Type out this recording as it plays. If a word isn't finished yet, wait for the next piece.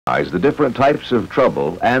the different types of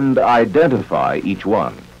trouble and identify each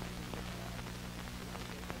one.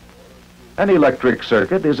 An electric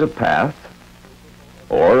circuit is a path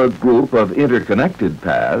or a group of interconnected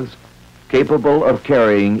paths capable of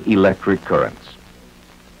carrying electric currents.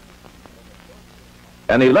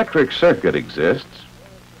 An electric circuit exists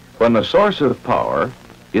when the source of power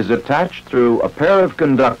is attached through a pair of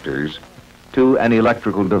conductors to an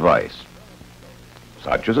electrical device,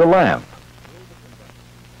 such as a lamp.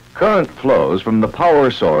 Current flows from the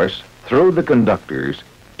power source through the conductors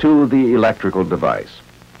to the electrical device.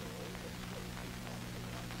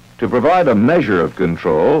 To provide a measure of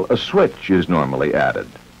control, a switch is normally added.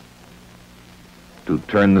 To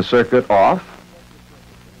turn the circuit off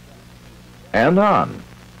and on.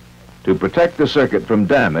 To protect the circuit from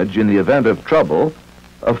damage in the event of trouble,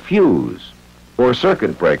 a fuse or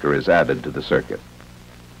circuit breaker is added to the circuit.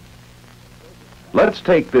 Let's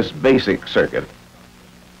take this basic circuit,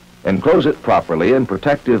 enclose it properly in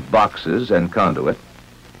protective boxes and conduit,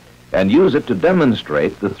 and use it to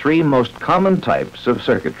demonstrate the three most common types of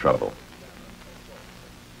circuit trouble.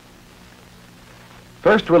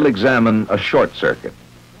 First, we'll examine a short circuit.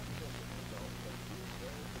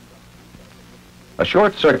 A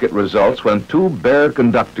short circuit results when two bare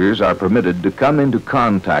conductors are permitted to come into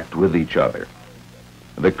contact with each other.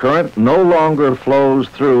 The current no longer flows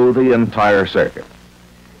through the entire circuit.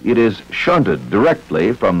 It is shunted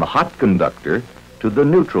directly from the hot conductor to the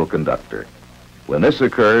neutral conductor. When this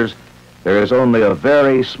occurs, there is only a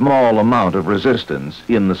very small amount of resistance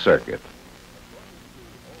in the circuit.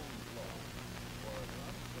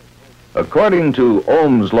 According to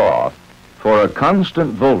Ohm's law, for a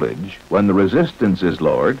constant voltage, when the resistance is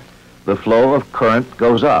lowered, the flow of current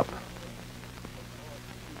goes up.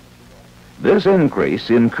 This increase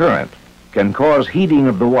in current can cause heating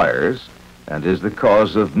of the wires and is the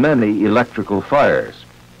cause of many electrical fires.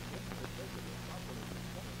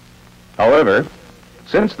 However,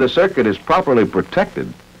 since the circuit is properly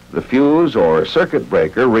protected, the fuse or circuit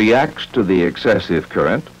breaker reacts to the excessive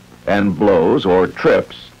current and blows or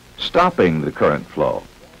trips, stopping the current flow.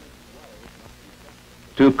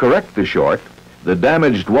 To correct the short, the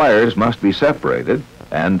damaged wires must be separated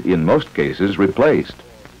and, in most cases, replaced.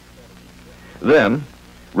 Then,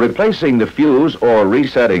 replacing the fuse or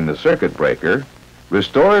resetting the circuit breaker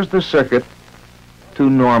restores the circuit to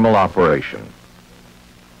normal operation.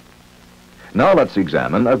 Now let's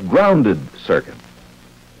examine a grounded circuit.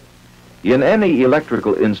 In any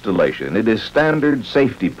electrical installation, it is standard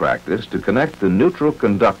safety practice to connect the neutral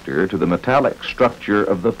conductor to the metallic structure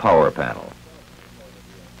of the power panel.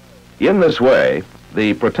 In this way,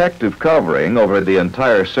 the protective covering over the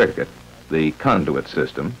entire circuit, the conduit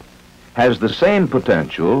system, has the same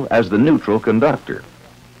potential as the neutral conductor.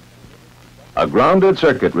 A grounded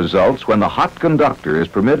circuit results when the hot conductor is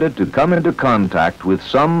permitted to come into contact with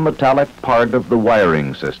some metallic part of the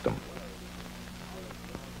wiring system.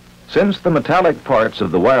 Since the metallic parts of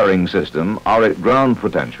the wiring system are at ground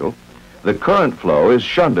potential, the current flow is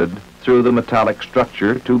shunted through the metallic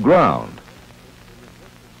structure to ground.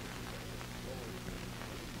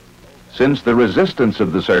 Since the resistance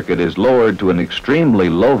of the circuit is lowered to an extremely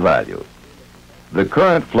low value, the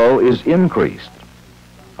current flow is increased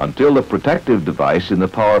until the protective device in the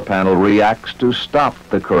power panel reacts to stop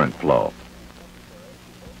the current flow.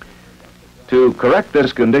 To correct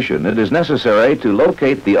this condition, it is necessary to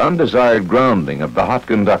locate the undesired grounding of the hot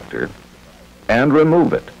conductor and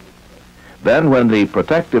remove it. Then, when the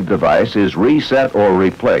protective device is reset or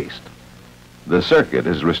replaced, the circuit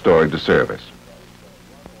is restored to service.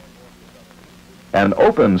 An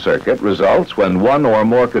open circuit results when one or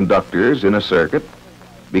more conductors in a circuit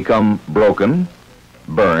become broken,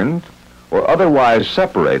 burned, or otherwise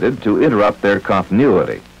separated to interrupt their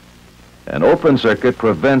continuity. An open circuit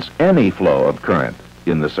prevents any flow of current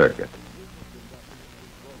in the circuit.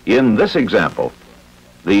 In this example,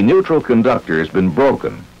 the neutral conductor has been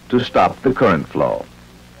broken to stop the current flow.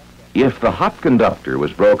 If the hot conductor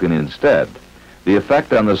was broken instead, the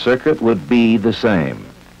effect on the circuit would be the same.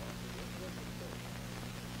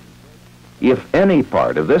 If any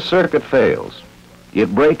part of this circuit fails,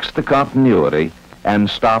 it breaks the continuity and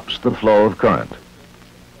stops the flow of current.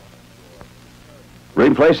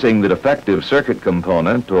 Replacing the defective circuit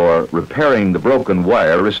component or repairing the broken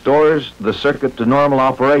wire restores the circuit to normal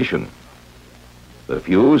operation. The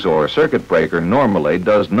fuse or circuit breaker normally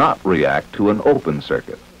does not react to an open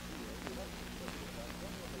circuit.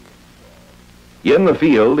 In the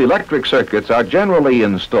field, electric circuits are generally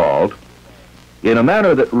installed in a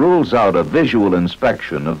manner that rules out a visual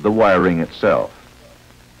inspection of the wiring itself.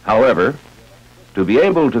 However, to be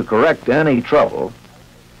able to correct any trouble,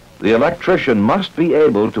 the electrician must be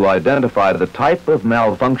able to identify the type of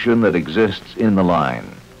malfunction that exists in the line.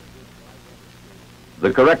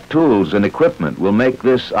 The correct tools and equipment will make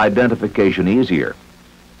this identification easier.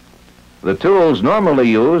 The tools normally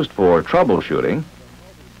used for troubleshooting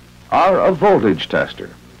are a voltage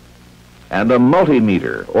tester and a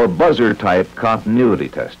multimeter or buzzer-type continuity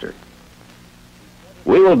tester.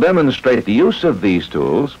 We will demonstrate the use of these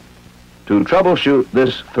tools to troubleshoot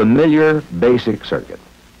this familiar basic circuit.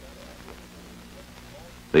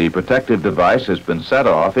 The protective device has been set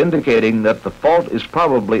off, indicating that the fault is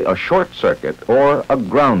probably a short circuit or a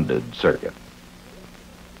grounded circuit.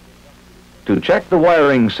 To check the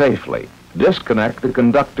wiring safely, disconnect the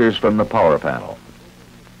conductors from the power panel.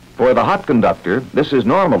 For the hot conductor, this is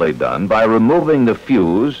normally done by removing the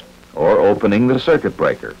fuse or opening the circuit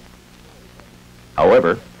breaker.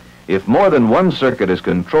 However, if more than one circuit is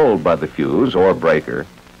controlled by the fuse or breaker,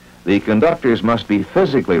 the conductors must be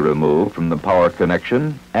physically removed from the power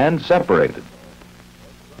connection and separated.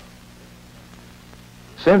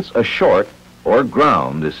 Since a short or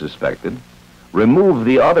ground is suspected, remove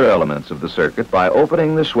the other elements of the circuit by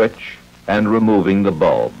opening the switch and removing the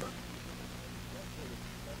bulb.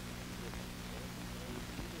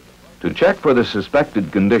 To check for the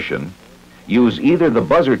suspected condition, use either the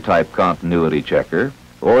buzzer-type continuity checker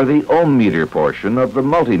or the ohm meter portion of the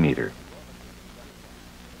multimeter.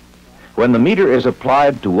 When the meter is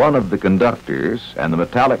applied to one of the conductors and the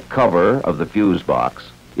metallic cover of the fuse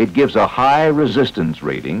box, it gives a high resistance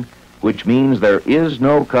reading, which means there is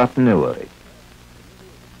no continuity.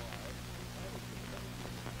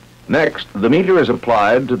 Next, the meter is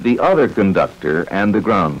applied to the other conductor and the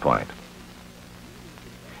ground point.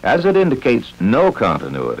 As it indicates no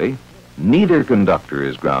continuity, neither conductor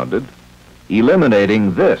is grounded,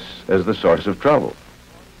 eliminating this as the source of trouble.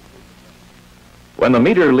 When the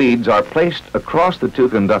meter leads are placed across the two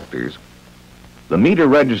conductors, the meter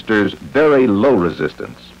registers very low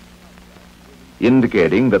resistance,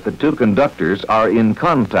 indicating that the two conductors are in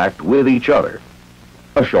contact with each other,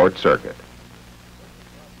 a short circuit.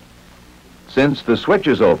 Since the switch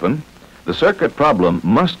is open, the circuit problem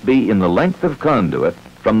must be in the length of conduit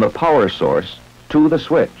from the power source to the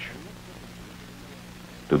switch.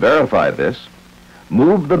 To verify this,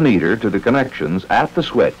 move the meter to the connections at the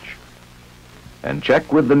switch and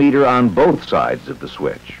check with the meter on both sides of the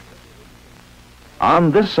switch.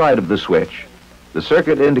 On this side of the switch, the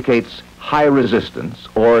circuit indicates high resistance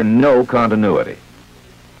or no continuity.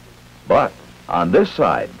 But on this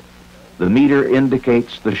side, the meter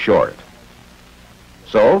indicates the short.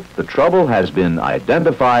 So the trouble has been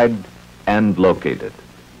identified and located.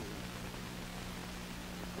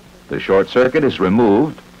 The short circuit is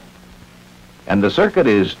removed, and the circuit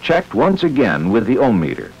is checked once again with the ohm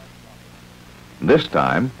meter. This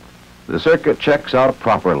time, the circuit checks out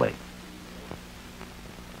properly.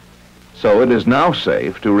 So it is now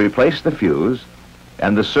safe to replace the fuse,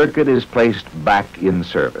 and the circuit is placed back in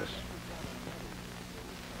service.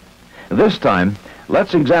 This time,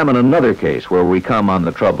 let's examine another case where we come on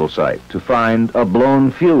the trouble site to find a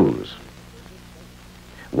blown fuse.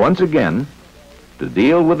 Once again, to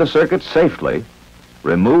deal with the circuit safely,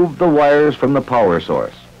 remove the wires from the power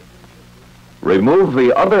source. Remove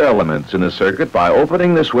the other elements in the circuit by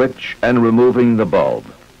opening the switch and removing the bulb.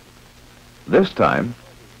 This time,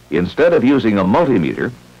 instead of using a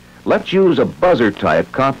multimeter, let's use a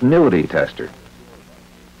buzzer-type continuity tester.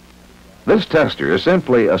 This tester is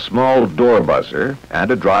simply a small door buzzer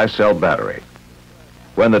and a dry cell battery.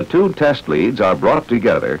 When the two test leads are brought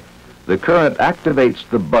together, the current activates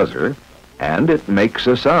the buzzer and it makes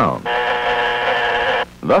a sound.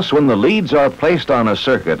 Thus, when the leads are placed on a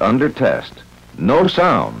circuit under test, no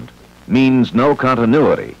sound means no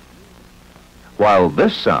continuity, while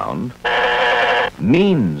this sound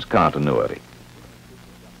means continuity.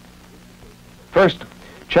 First,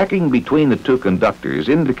 checking between the two conductors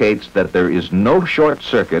indicates that there is no short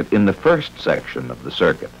circuit in the first section of the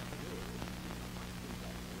circuit.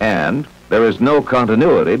 And there is no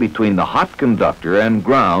continuity between the hot conductor and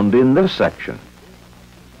ground in this section.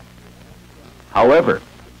 However,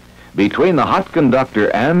 between the hot conductor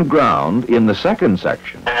and ground in the second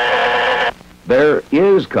section, there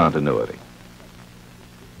is continuity.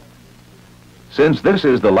 Since this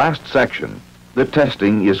is the last section, the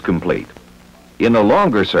testing is complete. In a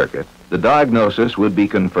longer circuit, the diagnosis would be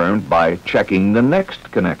confirmed by checking the next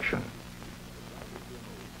connection.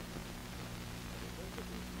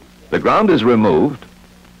 The ground is removed,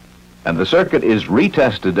 and the circuit is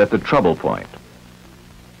retested at the trouble point,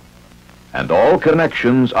 and all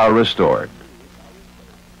connections are restored.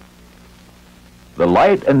 The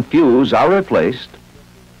light and fuse are replaced,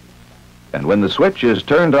 And when the switch is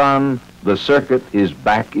turned on, the circuit is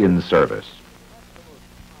back in service.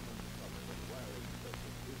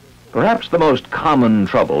 Perhaps the most common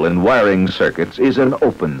trouble in wiring circuits is an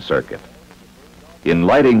open circuit. In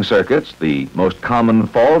lighting circuits, the most common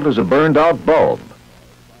fault is a burned-out bulb.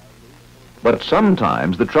 But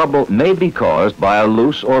sometimes the trouble may be caused by a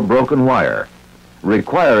loose or broken wire,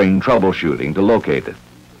 requiring troubleshooting to locate it.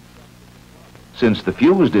 Since the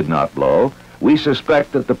fuse did not blow, we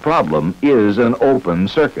suspect that the problem is an open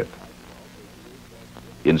circuit.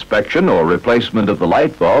 Inspection or replacement of the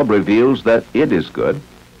light bulb reveals that it is good.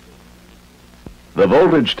 The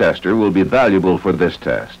voltage tester will be valuable for this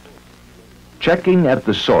test. Checking at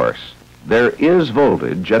the source, there is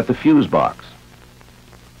voltage at the fuse box.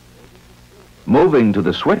 Moving to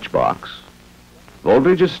the switch box,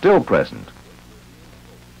 voltage is still present.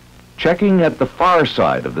 Checking at the far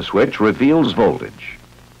side of the switch reveals voltage.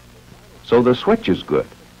 So the switch is good.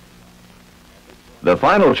 The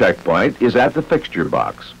final checkpoint is at the fixture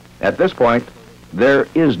box. At this point, there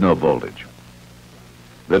is no voltage.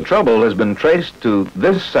 The trouble has been traced to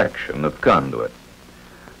this section of conduit.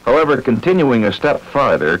 However, continuing a step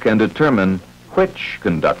farther can determine which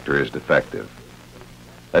conductor is defective.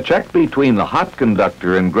 A check between the hot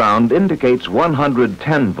conductor and ground indicates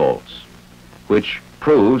 110 volts, which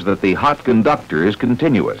proves that the hot conductor is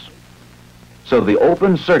continuous. So the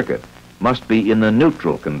open circuit must be in the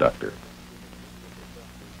neutral conductor.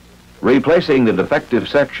 Replacing the defective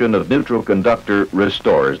section of neutral conductor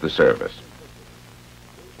restores the service.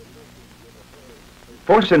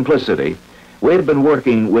 For simplicity, we've been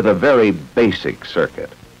working with a very basic circuit.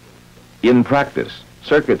 In practice,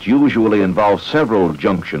 circuits usually involve several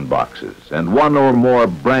junction boxes and one or more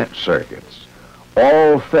branch circuits,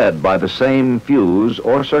 all fed by the same fuse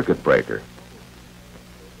or circuit breaker.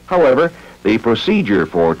 However, the procedure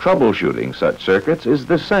for troubleshooting such circuits is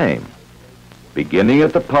the same. Beginning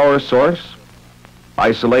at the power source,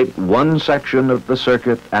 isolate one section of the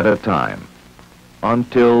circuit at a time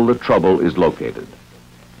until the trouble is located.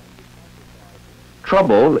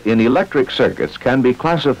 Trouble in electric circuits can be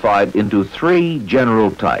classified into three general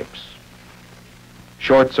types: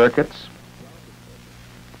 short circuits,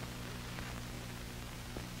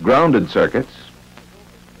 grounded circuits,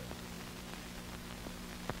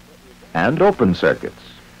 and open circuits.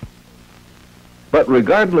 But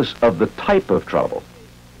regardless of the type of trouble,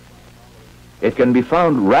 it can be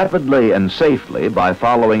found rapidly and safely by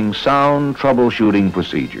following sound troubleshooting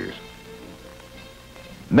procedures.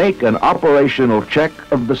 Make an operational check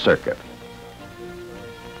of the circuit.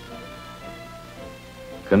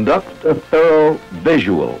 Conduct a thorough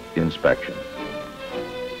visual inspection.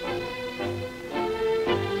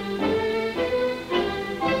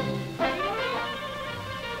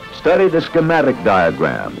 Study the schematic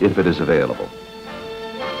diagram if it is available.